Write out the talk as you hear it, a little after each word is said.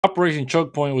Operation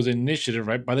Choke Point was an initiative,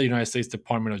 right, by the United States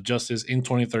Department of Justice in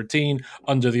 2013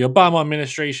 under the Obama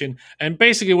administration. And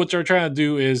basically, what they're trying to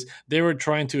do is they were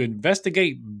trying to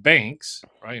investigate banks,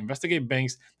 right, investigate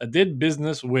banks that did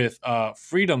business with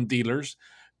freedom dealers,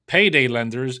 payday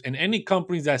lenders, and any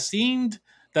companies that seemed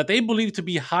that they believed to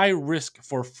be high risk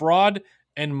for fraud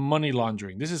and money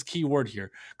laundering. This is key word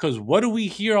here because what do we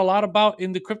hear a lot about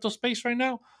in the crypto space right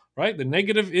now? Right, the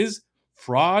negative is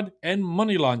fraud and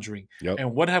money laundering. Yep.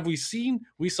 And what have we seen?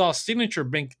 We saw Signature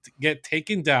Bank get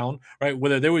taken down, right?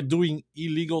 Whether they were doing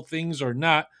illegal things or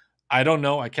not, I don't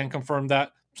know. I can't confirm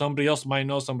that. Somebody else might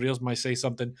know. Somebody else might say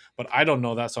something, but I don't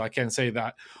know that, so I can't say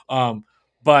that.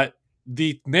 But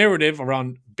the narrative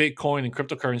around Bitcoin and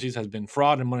cryptocurrencies has been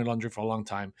fraud and money laundering for a long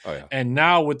time. Oh yeah. And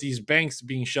now with these banks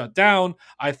being shut down,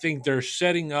 I think they're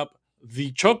setting up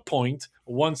the choke point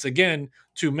once again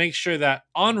to make sure that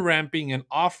on ramping and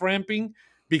off ramping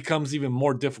becomes even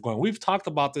more difficult. And we've talked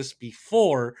about this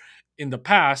before in the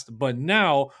past, but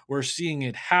now we're seeing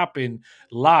it happen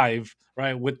live,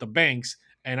 right, with the banks.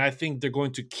 And I think they're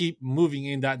going to keep moving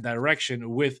in that direction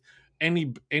with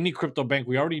any crypto bank.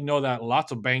 We already know that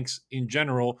lots of banks in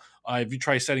general, if you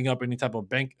try setting up any type of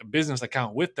bank business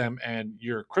account with them and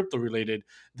you're crypto related,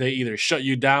 they either shut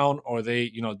you down or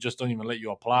they just don't even let you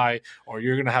apply, or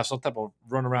you're gonna have some type of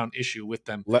runaround issue with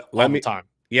them all Let the me time.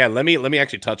 Yeah, let me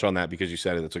actually touch on that because you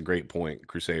said it. That's a great point,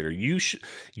 Crusader. You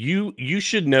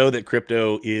should know that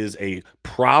crypto is a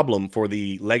problem for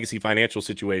the legacy financial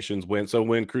situations.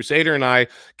 When Crusader and I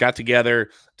got together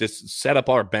to set up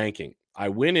our banking, I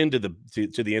went into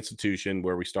to the institution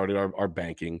where we started our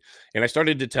banking, and I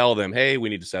started to tell them, hey, we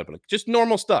need to set up just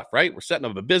normal stuff, right? We're setting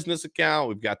up a business account.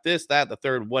 We've got this, that, the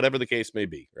third, whatever the case may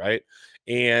be, right?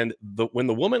 And when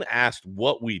the woman asked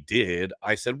what we did,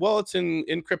 I said, well, it's in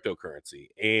cryptocurrency.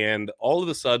 And all of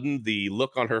a sudden, the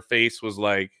look on her face was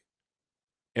like,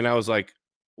 and I was like,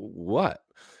 what?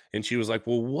 And she was like,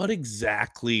 well, what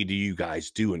exactly do you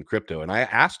guys do in crypto? And I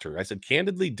asked her, I said,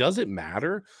 candidly, does it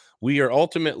matter? We are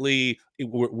ultimately,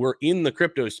 we're in the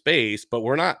crypto space, but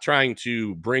we're not trying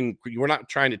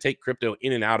to take crypto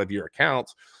in and out of your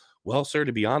accounts. Well, sir,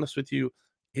 to be honest with you,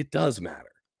 it does matter.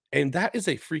 And that is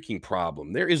a freaking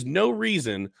problem. There is no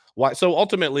reason why. So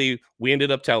ultimately, we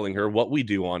ended up telling her what we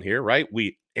do on here, right?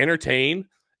 We entertain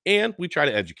and we try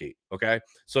to educate. Okay.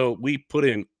 So we put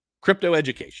in crypto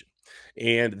education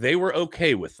and they were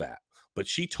okay with that. But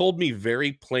she told me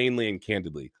very plainly and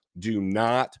candidly, do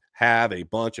not have a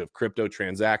bunch of crypto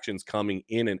transactions coming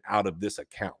in and out of this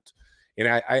account. And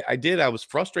I was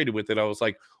frustrated with it. I was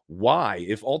like, why?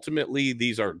 If ultimately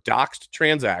these are doxed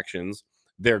transactions,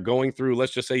 they're going through,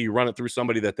 let's just say you run it through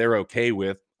somebody that they're okay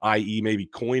with, i.e., maybe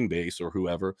Coinbase or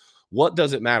whoever. What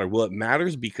does it matter? Well, it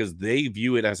matters because they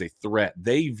view it as a threat.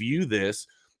 They view this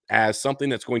as something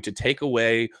that's going to take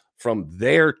away from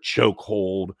their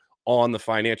chokehold on the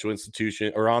financial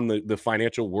institution or on the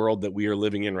financial world that we are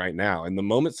living in right now. And the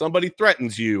moment somebody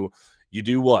threatens you, you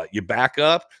do what? You back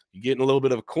up, you get in a little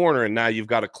bit of a corner, and now you've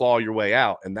got to claw your way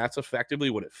out. And that's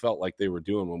effectively what it felt like they were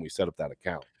doing when we set up that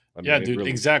account. I Yeah, mean, it dude, really,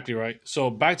 exactly right.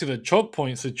 So back to the choke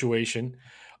point situation,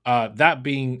 that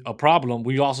being a problem,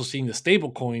 we also seen the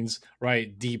stable coins,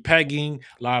 right? Depegging.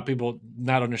 A lot of people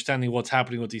not understanding what's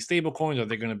happening with these stable coins. Are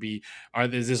they going to be?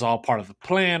 Is this all part of the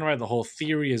plan? Right? The whole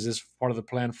theory is this part of the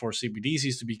plan for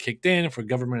CBDCs to be kicked in, for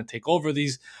government to take over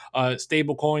these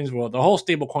stable coins? Well, the whole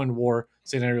stable coin war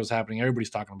scenario is happening.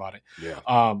 Everybody's talking about it.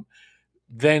 yeah.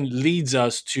 Then leads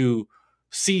us to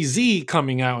CZ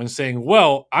coming out and saying,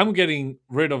 well, I'm getting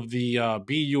rid of the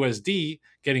BUSD,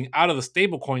 getting out of the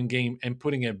stablecoin game and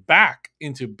putting it back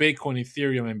into Bitcoin,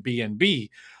 Ethereum, and BNB.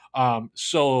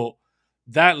 So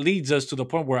that leads us to the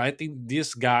point where I think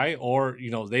this guy, or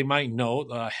they might know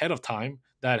ahead of time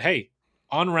that, hey,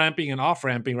 on ramping and off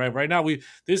ramping, right? Right now,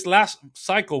 this last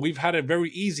cycle, we've had it very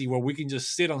easy where we can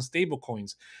just sit on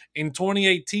stablecoins. In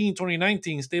 2018,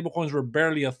 2019, stablecoins were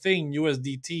barely a thing.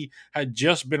 USDT had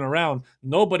just been around.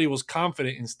 Nobody was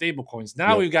confident in stablecoins. Now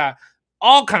Yep. we've got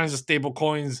all kinds of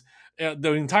stablecoins.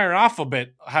 The entire alphabet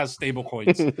has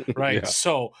stablecoins, right? Yeah.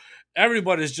 So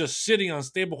everybody's just sitting on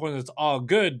stablecoins. It's all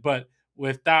good, but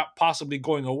with that possibly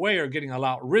going away or getting a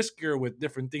lot riskier with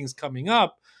different things coming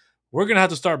up, we're gonna have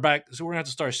to start back. So we're gonna have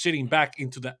to start sitting back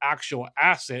into the actual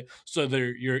asset. So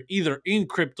that you're either in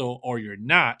crypto or you're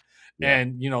not. Yeah.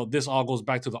 And this all goes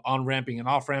back to the on ramping and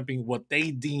off ramping. What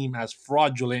they deem as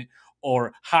fraudulent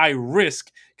or high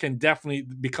risk can definitely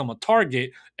become a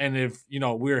target. And if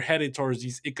we're headed towards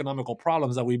these economical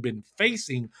problems that we've been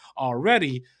facing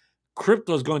already,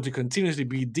 crypto is going to continuously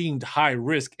be deemed high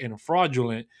risk and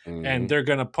fraudulent, and Hmm. they're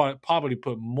going to probably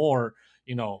put more,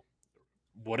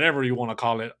 whatever you want to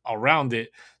call it around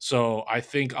it. So I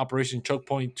think Operation Choke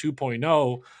Point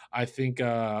 2.0, I think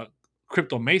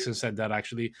Crypto Mason said that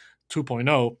actually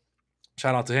 2.0,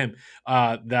 shout out to him,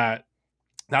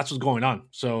 that's what's going on.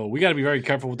 So we got to be very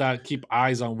careful with that. Keep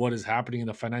eyes on what is happening in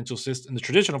the financial system, in the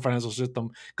traditional financial system,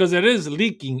 because it is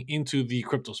leaking into the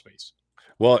crypto space.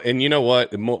 Well, and you know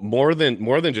what? More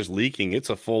than just leaking, it's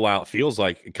a full out feels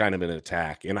like kind of an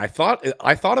attack. And I thought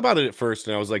about it at first,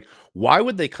 and I was like, why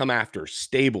would they come after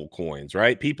stable coins?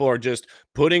 Right? People are just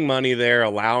putting money there,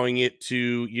 allowing it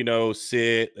to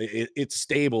sit. It's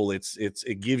stable.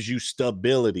 It gives you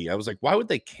stability. I was like, why would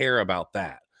they care about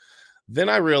that? Then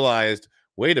I realized,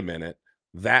 wait a minute,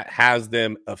 that has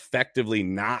them effectively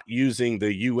not using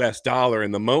the US dollar.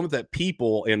 And the moment that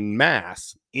people in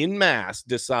mass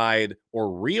decide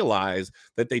or realize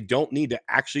that they don't need to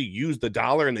actually use the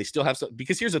dollar and they still have some,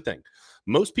 because here's the thing.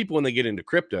 Most people, when they get into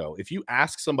crypto, if you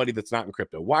ask somebody that's not in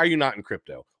crypto, why are you not in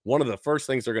crypto? One of the first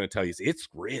things they're going to tell you is it's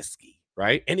risky,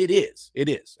 right? And it is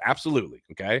absolutely.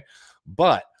 Okay.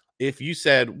 But if you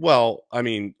said, well, I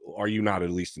mean, are you not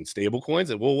at least in stable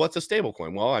coins? Well, what's a stable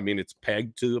coin? Well, I mean, it's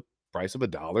pegged to the price of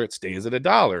 $1. It stays at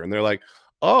 $1. And they're like,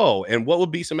 oh, and what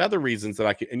would be some other reasons that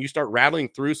I could, and you start rattling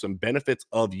through some benefits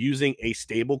of using a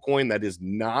stable coin that is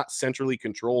not centrally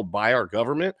controlled by our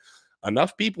government.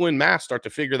 Enough people in mass start to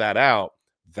figure that out.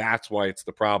 That's why it's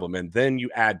the problem. And then you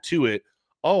add to it,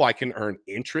 oh, I can earn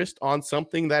interest on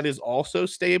something that is also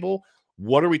stable.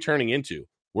 What are we turning into?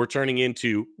 We're turning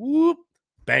into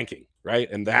banking, right?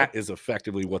 And that is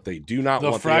effectively what they do not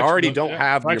want. They already don't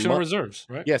have fractional reserves,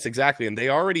 right? Yes, exactly. And they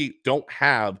already don't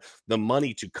have the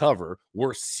money to cover.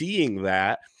 We're seeing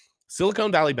that.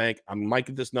 Silicon Valley Bank, I might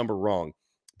get this number wrong,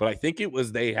 but I think it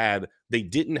was they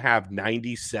didn't have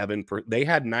 97%. They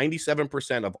had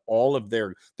 97% of all of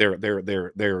their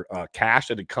cash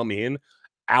that had come in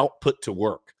output to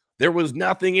work. There was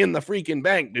nothing in the freaking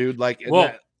bank, dude. Like,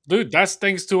 well, dude, that's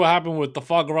thanks to what happened with the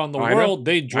fog around the world.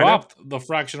 They dropped the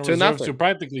fractional reserves to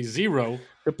practically zero.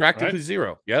 To practically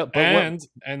zero. Yeah. But and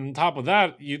on top of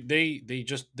that, they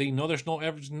know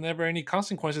there's never any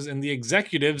consequences. And the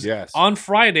executives on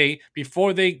Friday,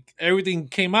 before everything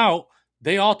came out,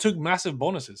 they all took massive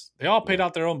bonuses. They all paid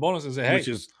out their own bonuses. And,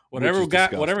 hey,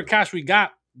 whatever cash we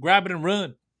got, grab it and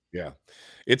run. Yeah.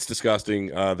 It's disgusting.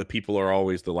 The people are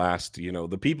always the last,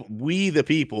 we, the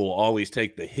people, always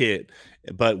take the hit,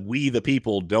 but we, the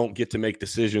people, don't get to make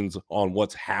decisions on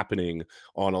what's happening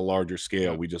on a larger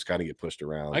scale. We just kind of get pushed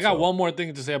around. I got one more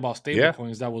thing to say about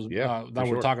stablecoins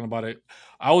we're talking about it.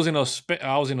 I was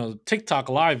in a TikTok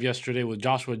live yesterday with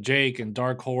Joshua Jake and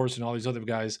Dark Horse and all these other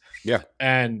guys. Yeah.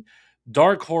 And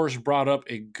Dark Horse brought up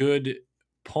a good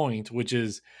point, which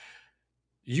is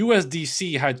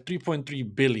USDC had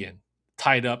 3.3 billion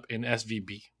tied up in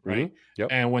SVB, right? Mm-hmm. Yep.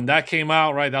 And when that came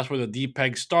out, right, that's where the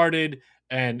depeg started,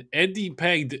 and it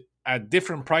depegged at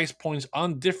different price points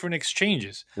on different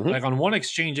exchanges. Mm-hmm. Like on one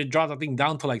exchange, it dropped, I think,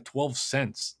 down to like 12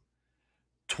 cents.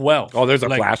 12. Oh, there's a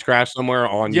flash crash somewhere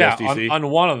on USDC? on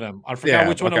one of them. I forgot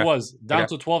which one it was. Down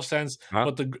to 12 cents.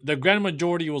 But the grand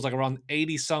majority was like around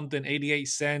 80 something, 88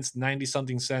 cents, 90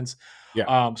 something cents.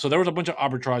 Yeah. So there was a bunch of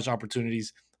arbitrage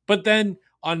opportunities. But then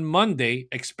on Monday,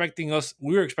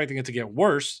 we were expecting it to get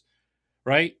worse,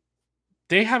 right?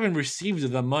 They haven't received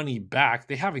the money back.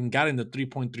 They haven't gotten the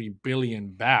 3.3 billion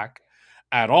back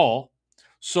at all.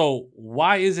 So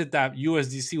why is it that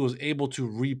USDC was able to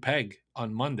repeg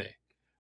on Monday?